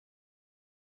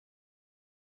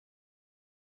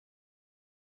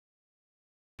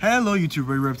Hello YouTube,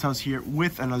 Reptiles here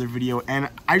with another video, and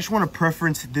I just want to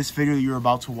preference this video that you're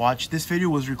about to watch. This video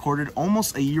was recorded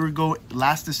almost a year ago,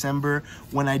 last December,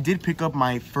 when I did pick up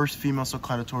my first female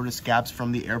Sulcata tortoise Gabs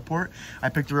from the airport. I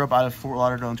picked her up out of Fort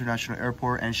Lauderdale International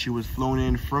Airport, and she was flown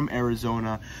in from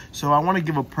Arizona. So I want to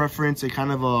give a preference, a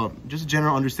kind of a just a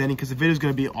general understanding, because the video is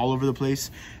going to be all over the place.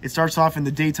 It starts off in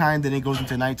the daytime, then it goes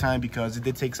into nighttime because it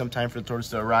did take some time for the tortoise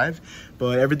to arrive.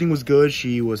 But everything was good.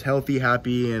 She was healthy,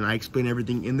 happy, and I explained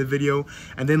everything in the video.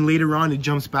 And then later on it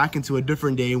jumps back into a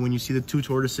different day when you see the two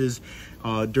tortoises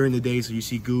during the day. So you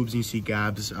see Goobs and you see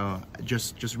Gabs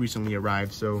just recently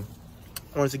arrived. So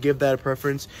I wanted to give that a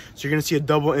preference. So you're gonna see a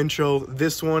double intro,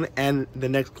 this one and the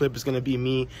next clip is gonna be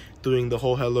me doing the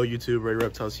whole hello YouTube,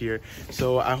 Reptiles here.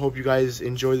 So I hope you guys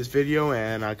enjoy this video,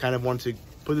 and I kind of want to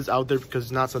put this out there because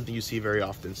it's not something you see very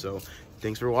often. So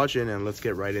thanks for watching, and let's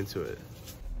get right into it.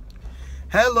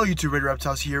 Hello YouTube,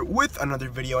 Reptiles here with another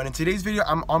video, and in today's video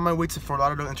I'm on my way to Fort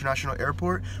Lauderdale International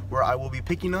Airport, where I will be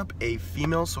picking up a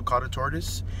female Sulcata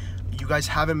tortoise. You guys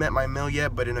haven't met my male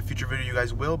yet, but in a future video you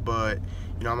guys will. But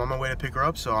you know, I'm on my way to pick her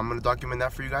up, so I'm going to document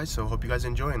that for you guys. So hope you guys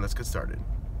enjoy, and let's get started.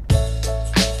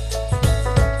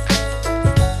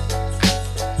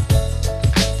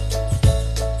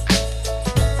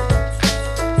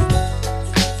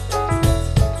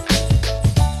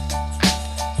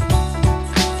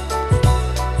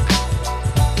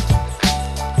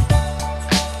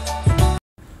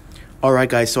 Alright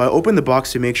guys, so I opened the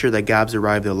box to make sure that Gabs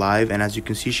arrived alive, and as you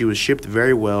can see, she was shipped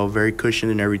very well, very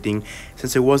cushioned and everything.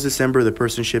 Since it was December, the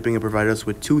person shipping it provided us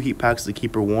with 2 heat packs to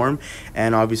keep her warm,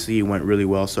 and obviously it went really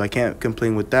well, so I can't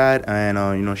complain with that. And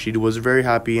you know, she was very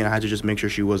happy, and I had to just make sure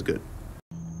she was good.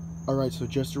 Alright, so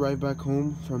just arrived back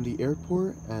home from the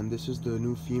airport, and this is the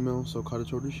new female Sulcata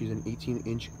tortoise. She's an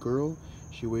 18-inch girl.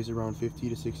 She weighs around 50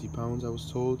 to 60 pounds, I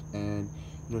was told, and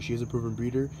you know, she is a proven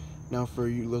breeder. Now, for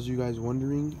you, those of you guys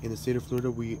wondering, in the state of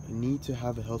Florida, we need to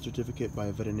have a health certificate by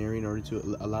a veterinarian in order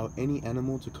to allow any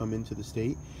animal to come into the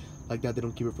state. Like that, they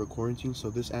don't keep it for quarantine. So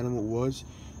this animal was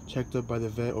checked up by the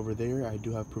vet over there. I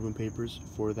do have proven papers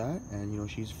for that, and you know,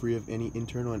 she's free of any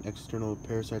internal and external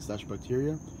parasites /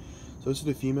 bacteria. So this is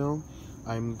the female.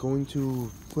 I'm going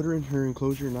to put her in her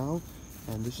enclosure now,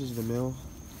 and this is the male.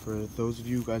 For those of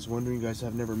you guys wondering, you guys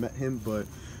have never met him, but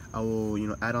I will, you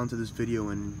know, add on to this video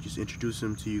and just introduce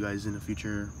him to you guys in a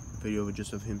future video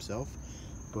just of himself.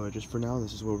 But just for now,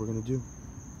 this is what we're gonna do.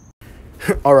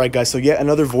 Alright guys, so yet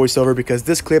another voiceover, because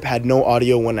this clip had no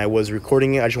audio when I was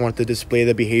recording it. I just wanted to display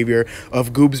the behavior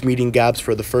of Goobs meeting Gabs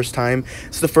for the first time.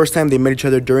 It's the first time they met each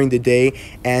other during the day,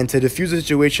 and to diffuse the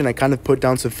situation, I kind of put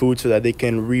down some food so that they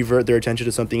can revert their attention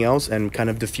to something else and kind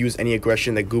of diffuse any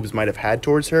aggression that Goobs might have had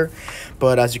towards her.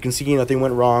 But as you can see, nothing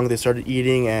went wrong. They started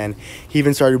eating, and he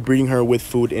even started breeding her with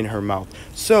food in her mouth.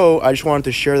 So I just wanted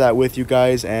to share that with you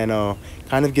guys, and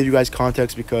kind of give you guys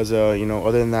context, because you know,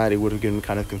 other than that, it would have been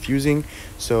kind of confusing.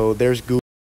 So there's Goobs.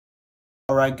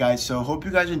 Alright guys, so hope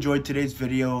you guys enjoyed today's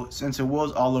video. Since it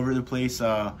was all over the place,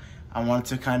 I wanted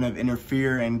to kind of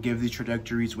interfere and give these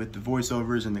trajectories with the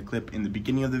voiceovers and the clip in the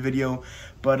beginning of the video.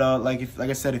 But like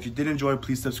I said, if you did enjoy,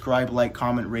 please subscribe, like,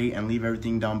 comment, rate, and leave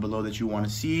everything down below that you want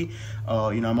to see.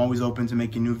 You know, I'm always open to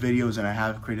making new videos, and I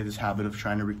have created this habit of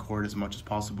trying to record as much as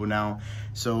possible now.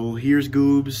 So here's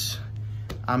Goobs.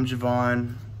 I'm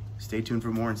Javon. Stay tuned for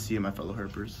more, and see you, my fellow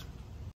herpers.